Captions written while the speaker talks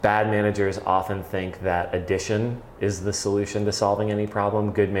Bad managers often think that addition is the solution to solving any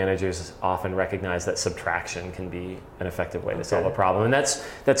problem. Good managers often recognize that subtraction can be an effective way to solve a problem. And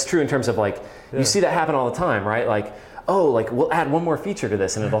that's true in terms of you see that happen all the time, right? We'll add one more feature to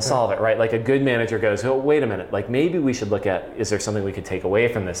this and it'll solve it, right? Like a good manager goes, oh, wait a minute, maybe we should look at, is there something we could take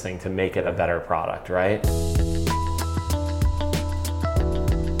away from this thing to make it a better product, right?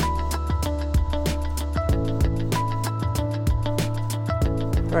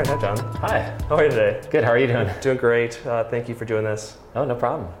 All right, hi John. Hi. How are you today? Good, how are you doing? Doing great. Thank you for doing this. Oh, no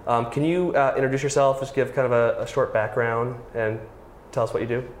problem. Can you introduce yourself, just give kind of a short background and tell us what you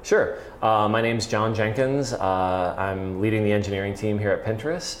do? Sure. My name's John Jenkins. I'm leading the engineering team here at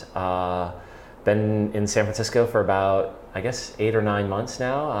Pinterest. Been in San Francisco for about, I guess, 8 or 9 months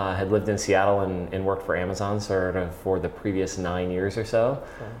now. Had lived in Seattle and worked for Amazon sort of for the previous 9 years or so.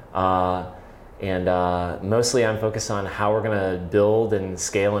 And mostly I'm focused on how we're going to build and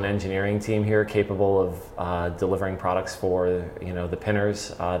scale an engineering team here capable of delivering products for the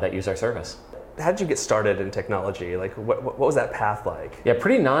pinners that use our service. How did you get started in technology? What was that path like? Yeah,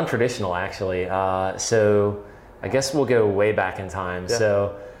 pretty non-traditional actually. So I guess we'll go way back in time. Yeah.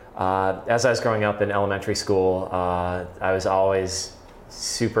 So as I was growing up in elementary school, I was always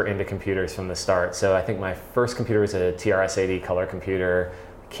super into computers from the start. So I think my first computer was a TRS-80 color computer.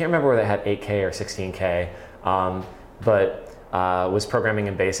 Can't remember whether it had 8K or 16K, but was programming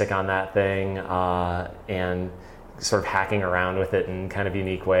in BASIC on that thing and sort of hacking around with it in kind of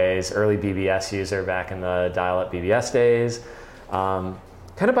unique ways. Early BBS user back in the dial-up BBS days.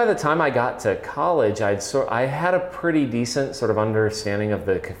 Kind of by the time I got to college, I had a pretty decent sort of understanding of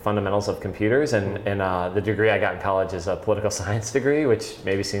the fundamentals of computers, and the degree I got in college is a political science degree, which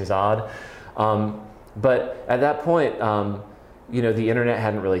maybe seems odd. But at that point, the internet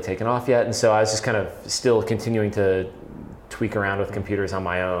hadn't really taken off yet, and so I was just kind of still continuing to tweak around with computers on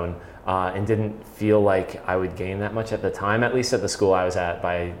my own, and didn't feel like I would gain that much at the time, at least at the school I was at,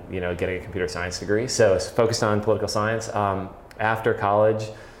 by getting a computer science degree. So I was focused on political science. After college,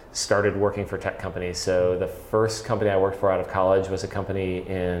 started working for tech companies. So the first company I worked for out of college was a company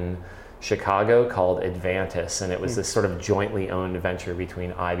in Chicago called Advantis, and it was this sort of jointly owned venture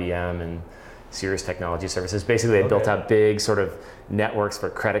between IBM and Cirrus Technology Services. Basically, they built out big sort of networks for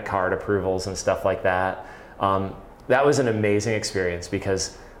credit card approvals and stuff like that. That was an amazing experience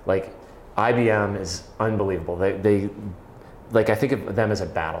because IBM is unbelievable. They I think of them as a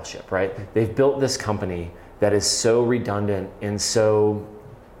battleship, right? They've built this company that is so redundant and so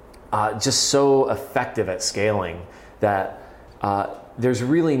just so effective at scaling that there's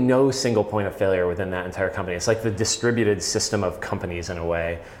really no single point of failure within that entire company. It's like the distributed system of companies in a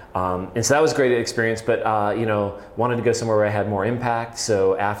way. And so that was a great experience, but wanted to go somewhere where I had more impact.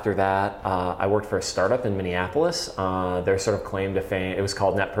 So after that, I worked for a startup in Minneapolis. Their sort of claim to fame, it was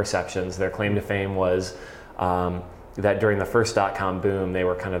called Net Perceptions. Their claim to fame was that during the first .com boom, they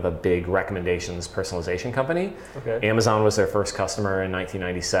were kind of a big recommendations personalization company. Okay. Amazon was their first customer in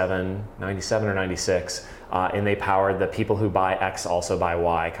 97 or 96, and they powered the people who buy X also buy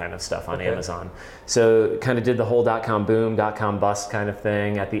Y kind of stuff on Amazon. So kind of did the whole .com boom, .com bust kind of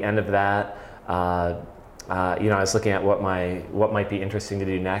thing. At the end of that, I was looking at what might be interesting to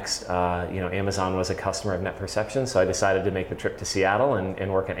do next. Amazon was a customer of Net Perception, so I decided to make the trip to Seattle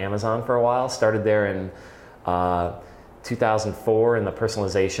and work at Amazon for a while. Started there in 2004 in the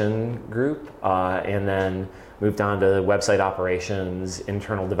personalization group, and then moved on to website operations,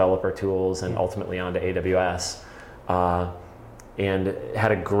 internal developer tools, and ultimately onto AWS. And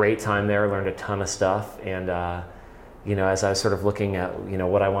had a great time there, learned a ton of stuff. And as I was sort of looking at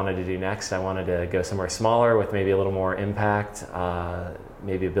what I wanted to do next, I wanted to go somewhere smaller with maybe a little more impact,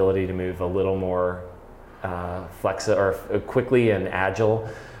 maybe ability to move a little more quickly and agile.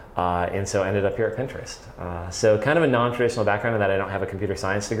 And so I ended up here at Pinterest. So kind of a non-traditional background in that I don't have a computer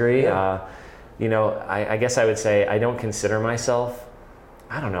science degree. Yeah. I guess I would say I don't consider myself,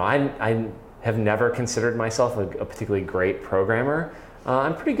 I have never considered myself a particularly great programmer.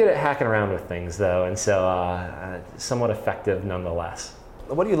 I'm pretty good at hacking around with things though, and so somewhat effective nonetheless.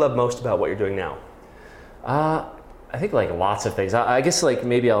 What do you love most about what you're doing now? I think lots of things. I guess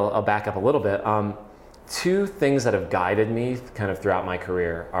maybe I'll back up a little bit. Two things that have guided me kind of throughout my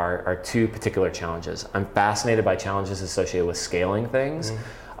career are two particular challenges. I'm fascinated by challenges associated with scaling things.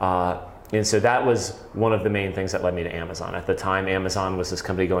 And so that was one of the main things that led me to Amazon. At the time, Amazon was this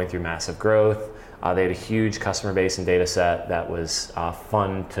company going through massive growth. They had a huge customer base and data set that was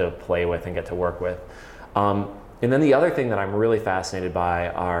fun to play with and get to work with. And then the other thing that I'm really fascinated by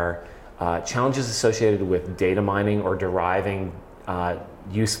are challenges associated with data mining or deriving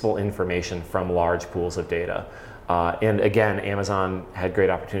useful information from large pools of data. And again, Amazon had great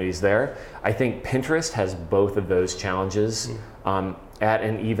opportunities there. I think Pinterest has both of those challenges at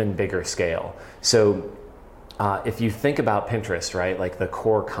an even bigger scale. So if you think about Pinterest, right, like the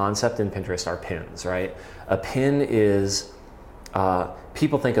core concept in Pinterest are pins, right? A pin is,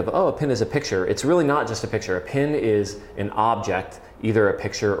 people think of, oh, a pin is a picture. It's really not just a picture. A pin is an object, either a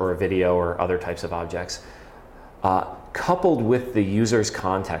picture or a video or other types of objects, coupled with the user's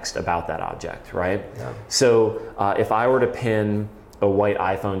context about that object, right? Yeah. So if I were to pin a white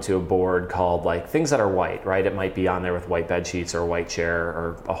iPhone to a board called like things that are white, right? It might be on there with white bed sheets or a white chair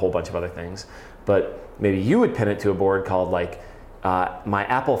or a whole bunch of other things. But maybe you would pin it to a board called like my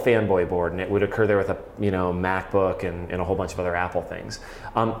Apple fanboy board, and it would occur there with a MacBook and a whole bunch of other Apple things.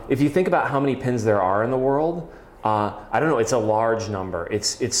 If you think about how many pins there are in the world, I don't know, it's a large number.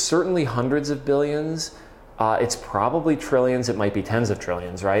 It's certainly hundreds of billions. It's probably trillions, it might be tens of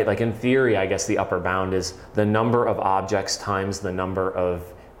trillions, right? Like in theory, I guess the upper bound is the number of objects times the number of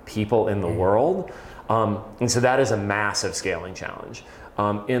people in the world. And so that is a massive scaling challenge.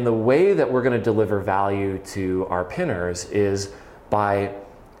 And the way that we're going to deliver value to our pinners is by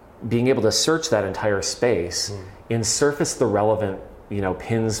being able to search that entire space and surface the relevant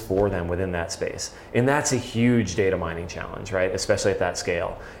pins for them within that space. And that's a huge data mining challenge, right? Especially at that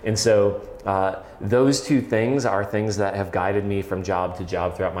scale. And so those two things are things that have guided me from job to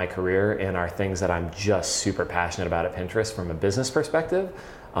job throughout my career and are things that I'm just super passionate about at Pinterest from a business perspective.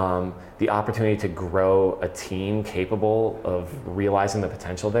 The opportunity to grow a team capable of realizing the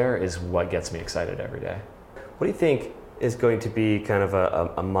potential there is what gets me excited every day. What do you think is going to be kind of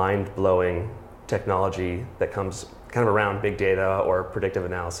a mind-blowing technology that comes kind of around big data or predictive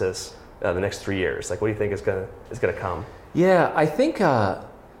analysis the next 3 years? Like, what do you think is gonna come? Yeah, I think the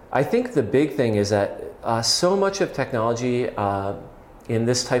big thing is that so much of technology in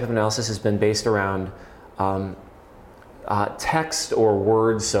this type of analysis has been based around text or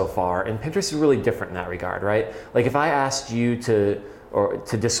words so far, and Pinterest is really different in that regard, right? Like if I asked you to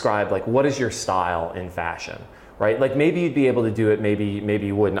describe like what is your style in fashion, right? Like maybe you'd be able to do it, maybe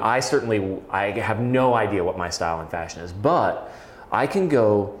you wouldn't. I have no idea what my style in fashion is, but I can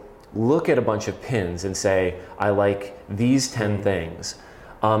go look at a bunch of pins and say, I like these 10 things.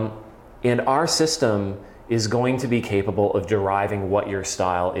 And our system is going to be capable of deriving what your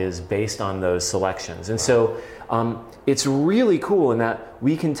style is based on those selections. And so it's really cool in that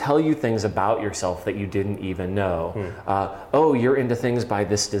we can tell you things about yourself that you didn't even know. Oh, you're into things by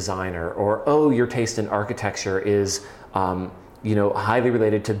this designer, or oh, your taste in architecture is highly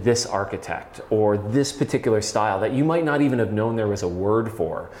related to this architect or this particular style that you might not even have known there was a word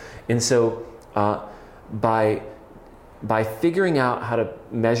for. And so by figuring out how to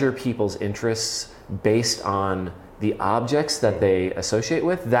measure people's interests based on the objects that they associate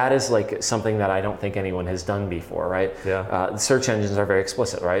with, that is like something that I don't think anyone has done before, right? Yeah. Search engines are very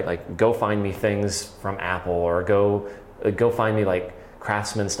explicit, right? Like go find me things from Apple, or go find me like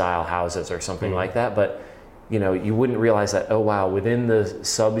craftsman style houses or something like that. But you wouldn't realize that, oh wow, within the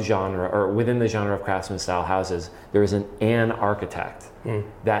subgenre or within the genre of craftsman style houses, there is an architect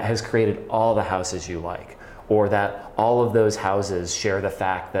that has created all the houses you like, or that all of those houses share the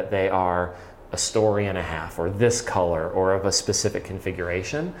fact that they are a story and a half, or this color, or of a specific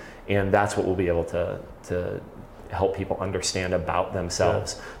configuration. And that's what we'll be able to help people understand about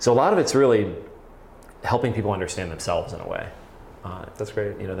themselves. Yeah. So a lot of it's really helping people understand themselves in a way. That's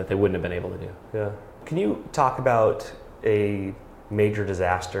great. That they wouldn't have been able to do. Yeah. Can you talk about a major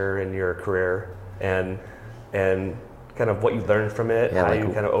disaster in your career and kind of what you learned from it, how you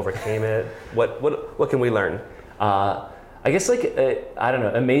kind of overcame it? What can we learn? I guess I don't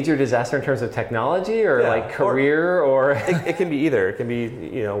know, a major disaster in terms of technology or like career or it can be either. It can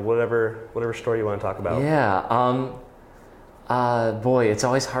be whatever story you want to talk about. Yeah. Boy, it's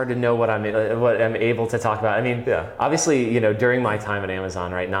always hard to know what I'm able to talk about. I mean, obviously, during my time at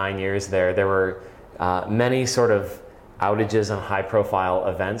Amazon, right, 9 years there were many sort of outages and high-profile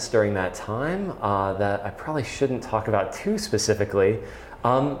events during that time that I probably shouldn't talk about too specifically.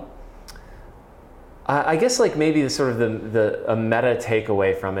 I guess like maybe the sort of a meta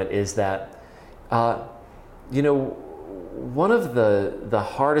takeaway from it is that, one of the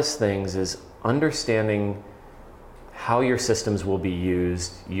hardest things is understanding how your systems will be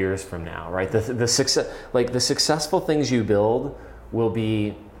used years from now, right? The successful things you build will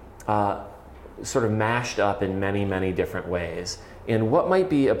be sort of mashed up in many, many different ways. And what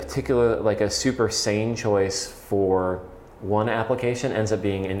might be a particular, like a super sane choice for one application ends up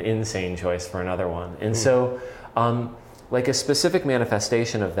being an insane choice for another one. And so like a specific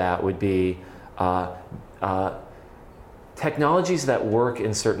manifestation of that would be technologies that work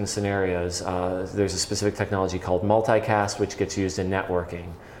in certain scenarios, there's a specific technology called multicast, which gets used in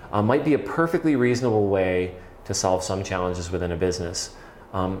networking, might be a perfectly reasonable way to solve some challenges within a business.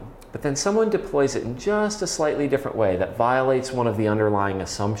 But then someone deploys it in just a slightly different way that violates one of the underlying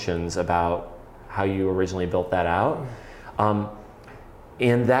assumptions about how you originally built that out.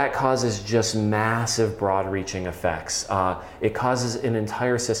 And that causes just massive broad-reaching effects. It causes an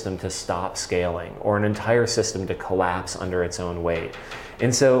entire system to stop scaling or an entire system to collapse under its own weight.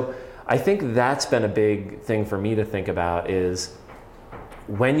 And so I think that's been a big thing for me to think about is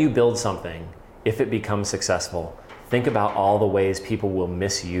when you build something, if it becomes successful, think about all the ways people will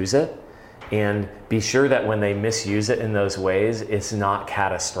misuse it and be sure that when they misuse it in those ways, it's not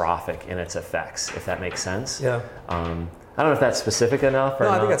catastrophic in its effects, if that makes sense. Yeah. I don't know if that's specific enough or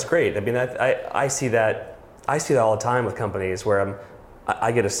no, not. I think that's great. I mean, I see that all the time with companies where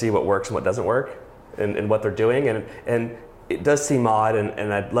I get to see what works and what doesn't work and what they're doing. And it does seem odd,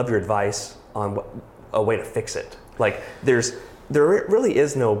 and I'd love your advice on a way to fix it. Like there really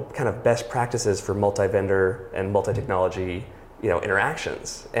is no kind of best practices for multi-vendor and multi-technology,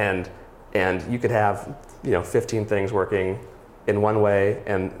 interactions. And you could have, 15 things working in one way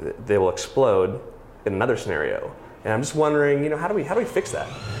and they will explode in another scenario. And I'm just wondering, how do we fix that?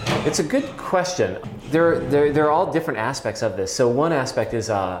 It's a good question. There are all different aspects of this. So one aspect is,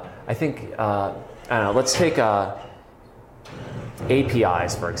 I think, I don't know, let's take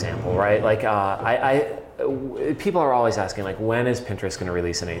APIs, for example, right? Like, people are always asking, like, when is Pinterest going to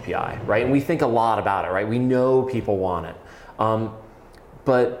release an API, right? And we think a lot about it, right? We know people want it.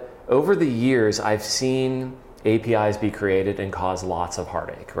 But over the years, I've seen APIs be created and cause lots of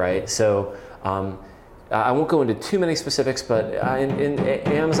heartache, right? So I won't go into too many specifics, but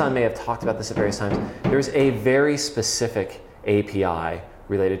Amazon may have talked about this at various times. There's a very specific API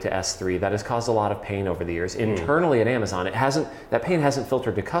related to S3 that has caused a lot of pain over the years. Internally at Amazon, that pain hasn't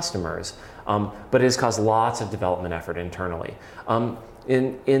filtered to customers, but it has caused lots of development effort internally.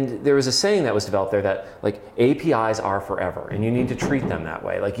 And there was a saying that was developed there that, like, APIs are forever and you need to treat them that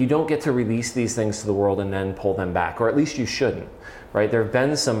way. Like, you don't get to release these things to the world and then pull them back, or at least you shouldn't, right? There have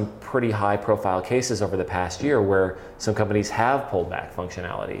been some pretty high profile cases over the past year where some companies have pulled back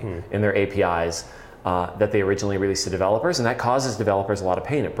functionality in their APIs that they originally released to developers, and that causes developers a lot of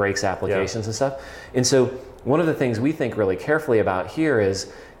pain. It breaks applications and stuff. And so one of the things we think really carefully about here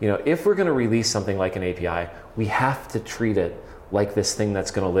is, if we're going to release something like an API, we have to treat it like this thing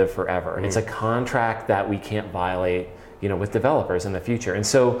that's going to live forever. It's a contract that we can't violate, with developers in the future. And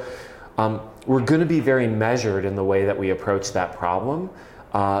so we're going to be very measured in the way that we approach that problem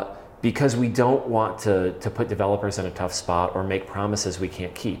because we don't want to put developers in a tough spot or make promises we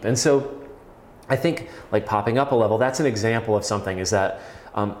can't keep. And so I think, like, popping up a level, that's an example of something is that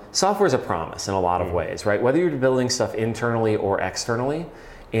software is a promise in a lot of ways, right? Whether you're building stuff internally or externally.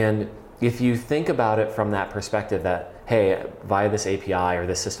 And if you think about it from that perspective that, hey, via this API or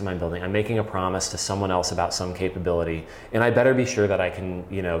this system I'm building, I'm making a promise to someone else about some capability, and I better be sure that I can,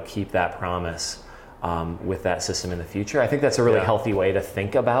 keep that promise with that system in the future. I think that's a really healthy way to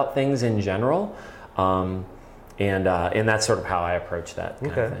think about things in general, and that's sort of how I approach that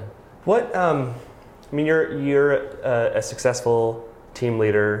kind of thing. What, you're a successful team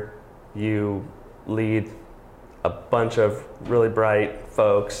leader. You lead a bunch of really bright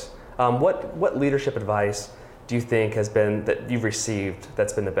folks. What leadership advice do you think has been that you've received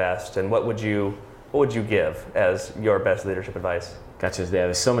that's been the best, and what would you give as your best leadership advice? Gotcha. Yeah,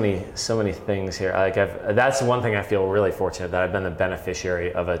 there's so many things here. Like, that's one thing I feel really fortunate that I've been the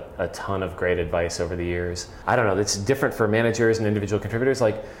beneficiary of a ton of great advice over the years. I don't know, it's different for managers and individual contributors.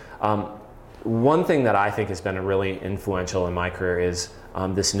 Like, one thing that I think has been really influential in my career is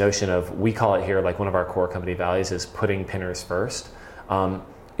this notion of, we call it here, like, one of our core company values is putting pinners first. And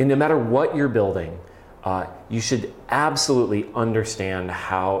no matter what you're building, you should absolutely understand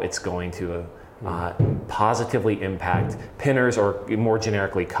how it's going to positively impact pinners, or more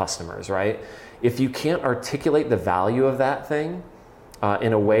generically customers, right? If you can't articulate the value of that thing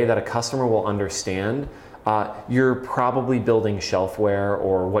in a way that a customer will understand, you're probably building shelfware,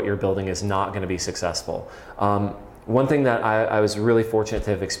 or what you're building is not going to be successful. One thing that I was really fortunate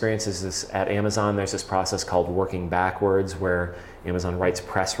to have experienced is this at Amazon. There's this process called working backwards, where Amazon writes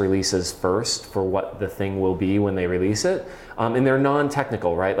press releases first for what the thing will be when they release it. And they're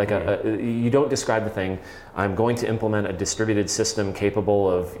non-technical, right? Like, you don't describe the thing, I'm going to implement a distributed system capable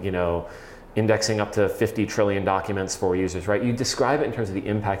of, indexing up to 50 trillion documents for users, right? You describe it in terms of the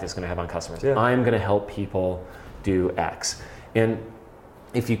impact it's going to have on customers. I'm going to help people do X. And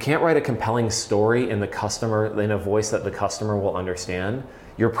if you can't write a compelling story in a voice that the customer will understand,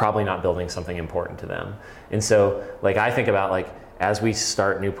 you're probably not building something important to them. And so like I think about like as we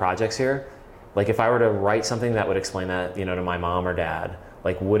start new projects here, like if I were to write something that would explain that, you know, to my mom or dad,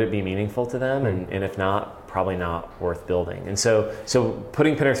 like would it be meaningful to them? And if not, probably not worth building. And so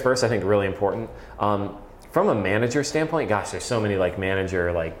putting Pinners first, I think really important. From a manager standpoint, gosh, there's so many like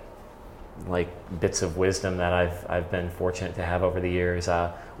manager like bits of wisdom that I've been fortunate to have over the years.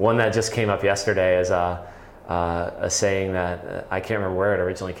 One that just came up yesterday is a saying that I can't remember where it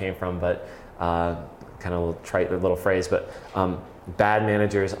originally came from, but kind of a trite little phrase, but bad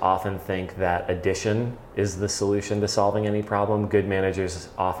managers often think that addition is the solution to solving any problem. Good managers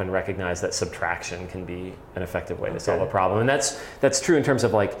often recognize that subtraction can be an effective way to solve a problem. And that's true in terms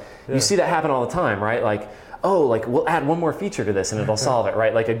of like, you see that happen all the time, right? Like, oh, like we'll add one more feature to this and it'll solve it,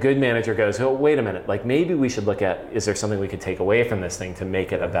 right? Like a good manager goes, oh, wait a minute, like maybe we should look at, is there something we could take away from this thing to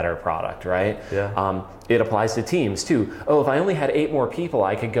make it a better product, right? Yeah. It applies to teams too. Oh, if I only had 8 more people,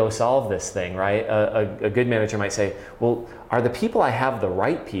 I could go solve this thing, right? A good manager might say, well, are the people I have the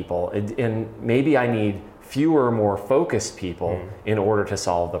right people? And maybe I need fewer, more focused people in order to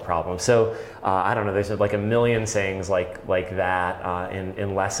solve the problem. So I don't know, there's like a million sayings like that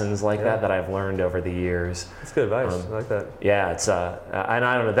in lessons like that I've learned over the years. That's good advice. I like that. Yeah, it's and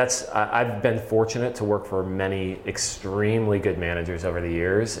I don't know, I've been fortunate to work for many extremely good managers over the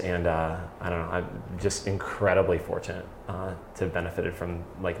years, and I don't know, I'm just incredibly fortunate to have benefited from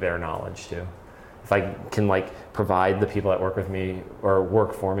like their knowledge too. If I can like provide the people that work with me or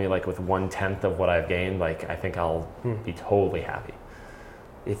work for me like with 1/10 of what I've gained, like I think I'll be totally happy.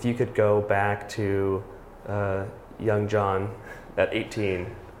 If you could go back to young John at 18,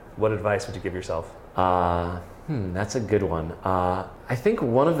 what advice would you give yourself? That's a good one. I think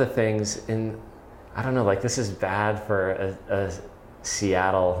one of the things I don't know, like this is bad for a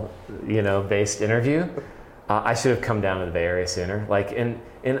Seattle, based interview. I should have come down to the Bay Area sooner. Like, and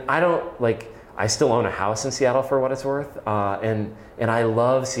I don't like. I still own a house in Seattle for what it's worth, and I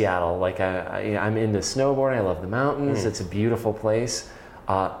love Seattle. Like I'm into snowboarding. I love the mountains. It's a beautiful place.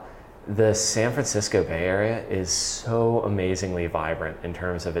 The San Francisco Bay Area is so amazingly vibrant in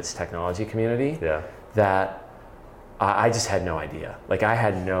terms of its technology community that I just had no idea. Like I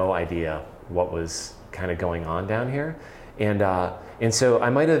had no idea what was kind of going on down here, and so I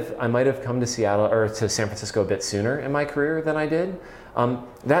might have come to Seattle or to San Francisco a bit sooner in my career than I did.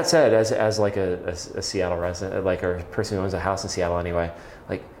 That said, as like a Seattle resident, like a person who owns a house in Seattle anyway,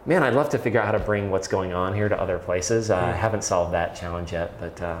 like, man, I'd love to figure out how to bring what's going on here to other places. I haven't solved that challenge yet,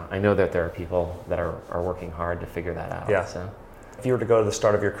 but I know that there are people that are working hard to figure that out. Yeah. So. If you were to go to the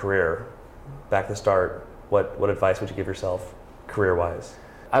start of your career, back to the start, what advice would you give yourself career-wise?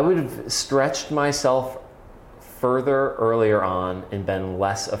 I would have stretched myself further earlier on and been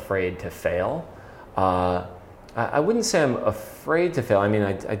less afraid to fail. I wouldn't say I'm afraid to fail. I mean,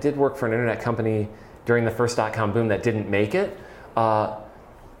 I did work for an internet company during the first .com boom that didn't make it. But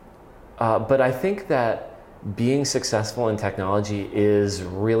I think that being successful in technology is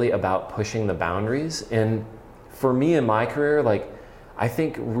really about pushing the boundaries. And for me in my career, like, I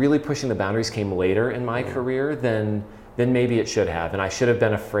think really pushing the boundaries came later in my career than maybe it should have. And I should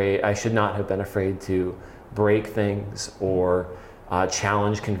not have been afraid to break things or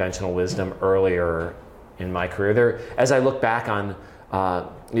challenge conventional wisdom earlier in my career. As I look back on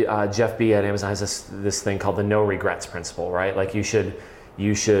Jeff B at Amazon has this thing called the no regrets principle, right? Like you should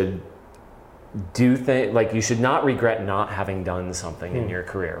do things, like you should not regret not having done something in your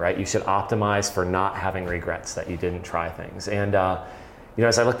career, right? You should optimize for not having regrets that you didn't try things. And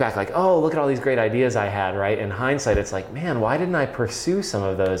as I look back, like, oh, look at all these great ideas I had, right? In hindsight, it's like, man, why didn't I pursue some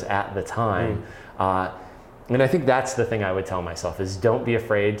of those at the time? And I think that's the thing I would tell myself is don't be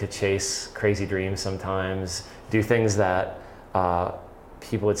afraid to chase crazy dreams sometimes. Do things that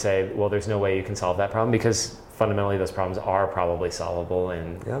people would say, well, there's no way you can solve that problem, because fundamentally those problems are probably solvable,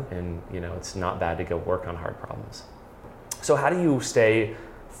 and it's not bad to go work on hard problems. So how do you stay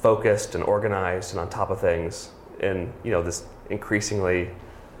focused and organized and on top of things in this increasingly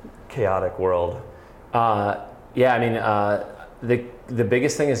chaotic world? The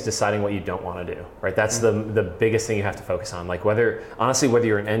biggest thing is deciding what you don't want to do, right? That's the biggest thing you have to focus on. Like whether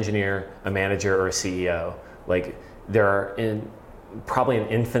you're an engineer, a manager, or a CEO, like there are probably an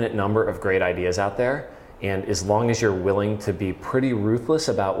infinite number of great ideas out there. And as long as you're willing to be pretty ruthless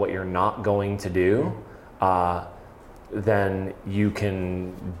about what you're not going to do, then you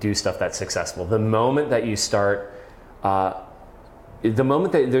can do stuff that's successful. The moment that you start, the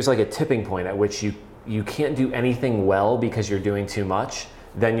moment that there's like a tipping point at which you can't do anything well because you're doing too much,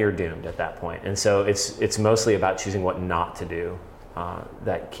 then you're doomed at that point. And so it's mostly about choosing what not to do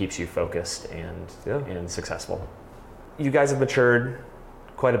that keeps you focused and successful. You guys have matured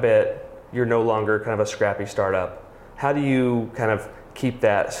quite a bit. You're no longer kind of a scrappy startup. How do you kind of keep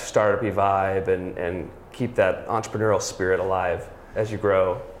that startup-y vibe and keep that entrepreneurial spirit alive as you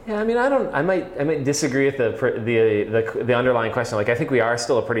grow? Yeah, I mean, I might disagree with the underlying question. Like, I think we are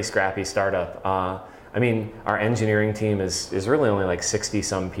still a pretty scrappy startup. I mean, our engineering team is really only like 60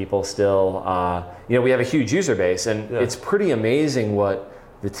 some people still. We have a huge user base, and it's pretty amazing what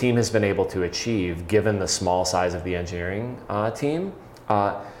the team has been able to achieve given the small size of the engineering team.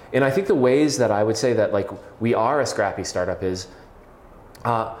 And I think the ways that I would say that like we are a scrappy startup is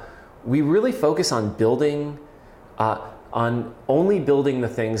we really focus on building, on only building the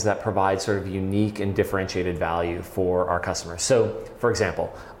things that provide sort of unique and differentiated value for our customers. So, for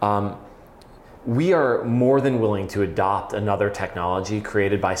example, we are more than willing to adopt another technology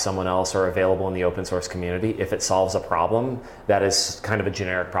created by someone else or available in the open source community if it solves a problem that is kind of a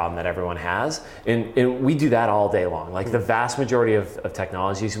generic problem that everyone has. And we do that all day long. Like the vast majority of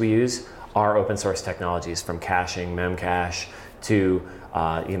technologies we use are open source technologies, from caching, Memcache, to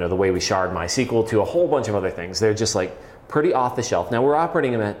the way we shard MySQL, to a whole bunch of other things. They're just like pretty off the shelf. Now we're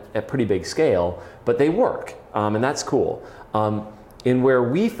operating them at pretty big scale, but they work, and that's cool. And where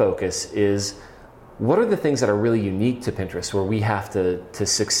we focus is, what are the things that are really unique to Pinterest, where we have to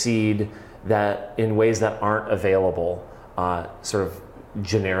succeed that in ways that aren't available sort of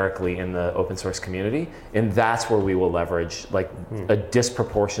generically in the open source community? And that's where we will leverage like a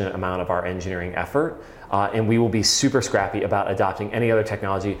disproportionate amount of our engineering effort. And we will be super scrappy about adopting any other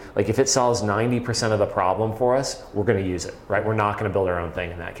technology. Like if it solves 90% of the problem for us, we're going to use it, right? We're not going to build our own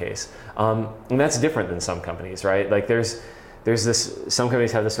thing in that case. And that's different than some companies, right? Like some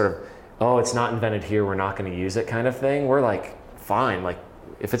companies have this sort of, oh, it's not invented here, we're not going to use it kind of thing. We're like, fine, like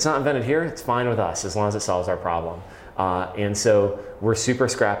if it's not invented here, it's fine with us as long as it solves our problem. And so we're super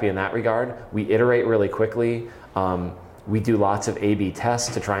scrappy in that regard. We iterate really quickly. We do lots of A/B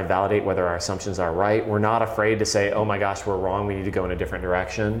tests to try and validate whether our assumptions are right. We're not afraid to say, oh my gosh, we're wrong, we need to go in a different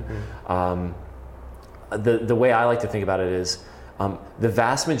direction. The way I like to think about it is the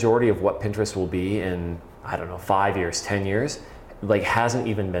vast majority of what Pinterest will be in, 5 years, 10 years, like hasn't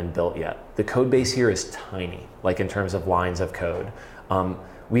even been built yet. The code base here is tiny, like in terms of lines of code.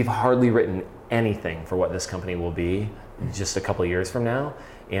 We've hardly written anything for what this company will be just a couple of years from now.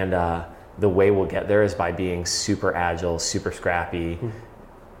 And the way we'll get there is by being super agile, super scrappy,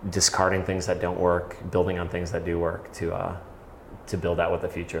 discarding things that don't work, building on things that do work to build out what the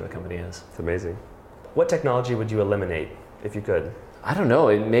future of the company is. It's amazing. What technology would you eliminate if you could? I don't know.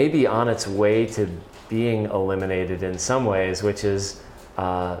 It may be on its way to being eliminated in some ways, which is,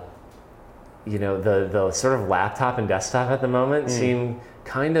 the sort of laptop and desktop at the moment seem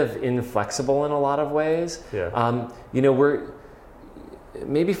kind of inflexible in a lot of ways. Yeah. We're,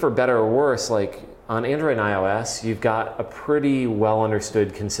 maybe for better or worse, like on Android and iOS, you've got a pretty well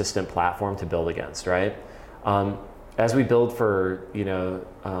understood, consistent platform to build against, right? As we build for,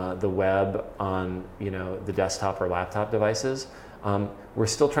 the web on, the desktop or laptop devices, we're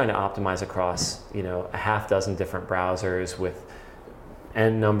still trying to optimize across, a half dozen different browsers with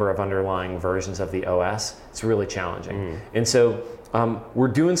n number of underlying versions of the OS. It's really challenging. And so we're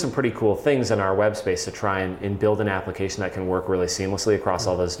doing some pretty cool things in our web space to try and build an application that can work really seamlessly across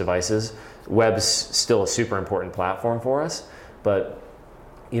all those devices. Web's still a super important platform for us, but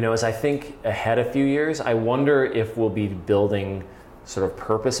as I think ahead a few years, I wonder if we'll be building sort of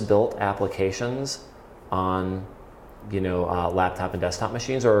purpose-built applications on laptop and desktop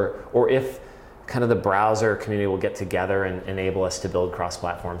machines, or if kind of the browser community will get together and enable us to build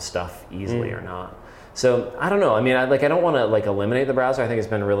cross-platform stuff easily or not. So I don't know. I mean, I don't want to eliminate the browser. I think it's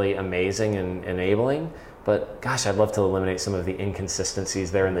been really amazing and enabling, but gosh, I'd love to eliminate some of the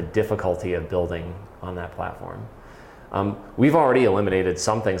inconsistencies there and the difficulty of building on that platform. We've already eliminated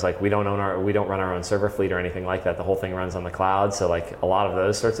some things, like we don't run our own server fleet or anything like that. The whole thing runs on the cloud. So like a lot of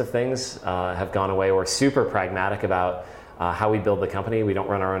those sorts of things have gone away. We're super pragmatic about how we build the company. We don't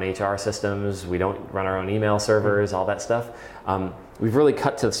run our own HR systems. We don't run our own email servers, all that stuff. We've really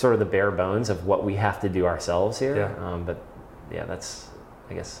cut to sort of the bare bones of what we have to do ourselves here. Yeah. But yeah, that's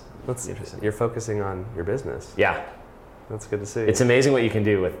interesting. You're focusing on your business. Yeah. That's good to see. It's amazing what you can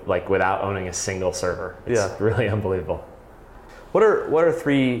do without owning a single server. It's really unbelievable. What are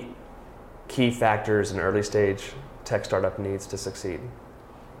 3 key factors an early stage tech startup needs to succeed?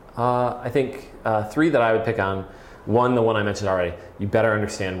 I think 3 that I would pick on. One, the one I mentioned already. You better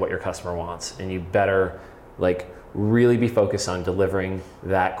understand what your customer wants, and you better really be focused on delivering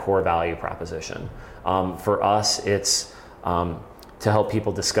that core value proposition. For us, it's to help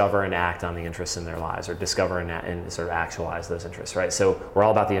people discover and act on the interests in their lives, or discover and sort of actualize those interests, right? So we're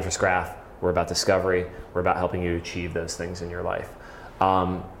all about the interest graph. We're about discovery. We're about helping you achieve those things in your life.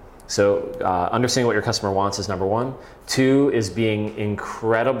 Understanding what your customer wants is number one. Two is being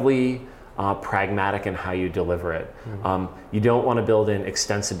incredibly pragmatic in how you deliver it. You don't want to build in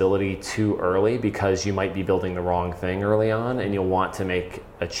extensibility too early, because you might be building the wrong thing early on, and you'll want to make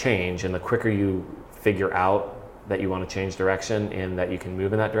a change. And the quicker you figure out that you want to change direction and that you can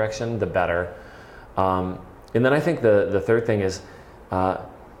move in that direction, the better. And then I think the third thing is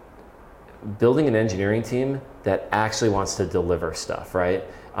building an engineering team that actually wants to deliver stuff, right?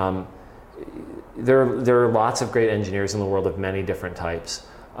 There are lots of great engineers in the world of many different types.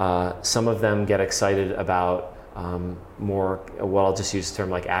 Some of them get excited about more, well, I'll just use the term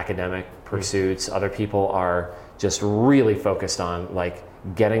like academic pursuits. Other people are just really focused on like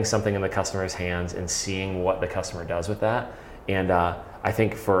getting something in the customer's hands and seeing what the customer does with that. And I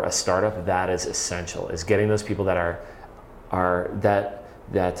think for a startup, that is essential, is getting those people that are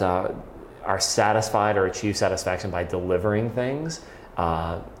satisfied or achieve satisfaction by delivering things,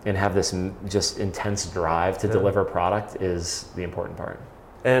 and have this just intense drive to deliver product is the important part.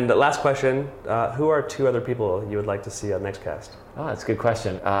 And last question, who are 2 other people you would like to see on Nextcast? Oh, that's a good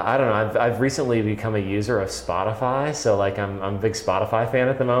question. I don't know. I've recently become a user of Spotify, so like I'm a big Spotify fan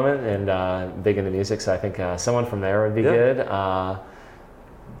at the moment, and big into music. So I think someone from there would be good.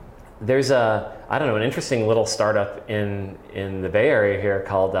 There's an interesting little startup in the Bay Area here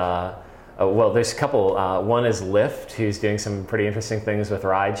called. There's a couple. One is Lyft, who's doing some pretty interesting things with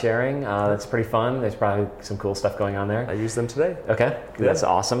ride sharing. That's pretty fun. There's probably some cool stuff going on there. I use them today. Okay, that's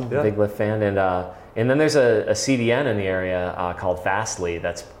awesome. Yeah. Big Lyft fan. And then there's a CDN in the area called Fastly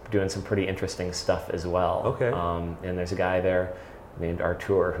that's doing some pretty interesting stuff as well. Okay. And there's a guy there named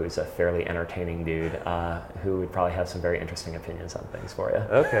Artur, who's a fairly entertaining dude, who would probably have some very interesting opinions on things for you.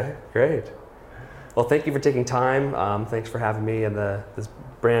 Okay, great. Well, thank you for taking time. Thanks for having me in this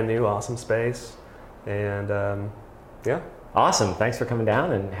brand new, awesome space. And yeah. Awesome. Thanks for coming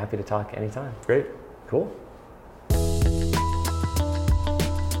down, and happy to talk anytime. Great. Cool.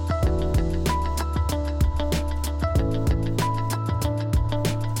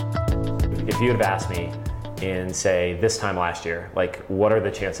 If you would have asked me in, say, this time last year, like, what are the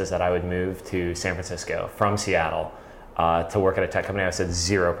chances that I would move to San Francisco from Seattle to work at a tech company, I said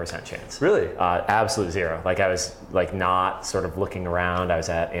 0% chance. Really? Absolute zero. Like, I was like not sort of looking around. I was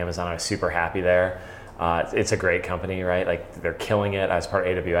at Amazon. I was super happy there. It's a great company, right? Like, they're killing it. I was part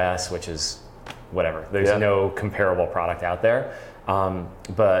of AWS, which is whatever. There's no comparable product out there.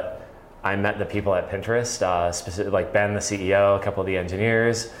 But I met the people at Pinterest, specifically like Ben, the CEO, a couple of the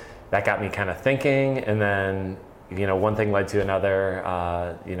engineers. That got me kind of thinking, and then one thing led to another.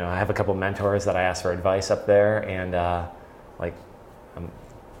 I have a couple mentors that I asked for advice up there, and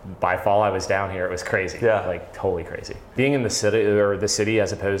by fall I was down here. It was crazy, like totally crazy. Being in the city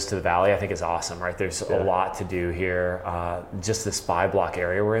as opposed to the valley, I think is awesome, right? There's a lot to do here. Just this 5-block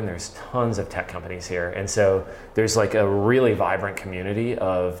area we're in, there's tons of tech companies here, and so there's like a really vibrant community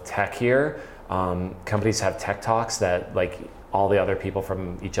of tech here. Companies have tech talks that like all the other people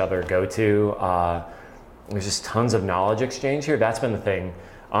from each other go to. There's just tons of knowledge exchange here. That's been the thing.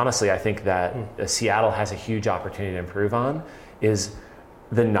 Honestly, I think that Seattle has a huge opportunity to improve on, is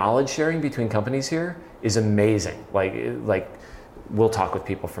the knowledge sharing between companies here is amazing. Like we'll talk with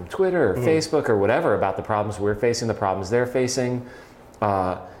people from Twitter or Facebook or whatever about the problems we're facing, the problems they're facing.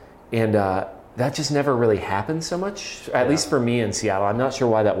 And that just never really happened so much, at least for me in Seattle. I'm not sure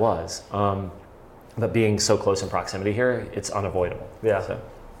why that was. But being so close in proximity here, it's unavoidable. Yeah. So.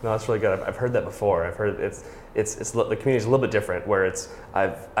 No, that's really good. I've heard that before. I've heard it's the community's a little bit different. Where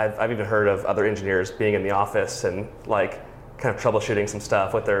I've even heard of other engineers being in the office and like kind of troubleshooting some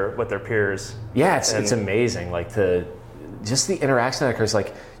stuff with their peers. Yeah, it's amazing. Like just the interaction that occurs.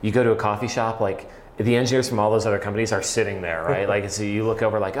 Like you go to a coffee shop, like the engineers from all those other companies are sitting there, right? Like so you look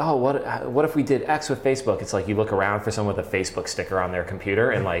over, like, oh, what if we did X with Facebook? It's like you look around for someone with a Facebook sticker on their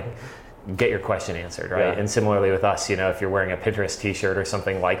computer and like. Get your question answered, right? Yeah. And similarly with us, if you're wearing a Pinterest t-shirt or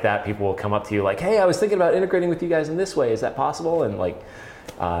something like that, people will come up to you like, hey, I was thinking about integrating with you guys in this way. Is that possible? And like,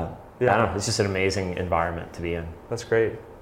 I don't know, it's just an amazing environment to be in. That's great.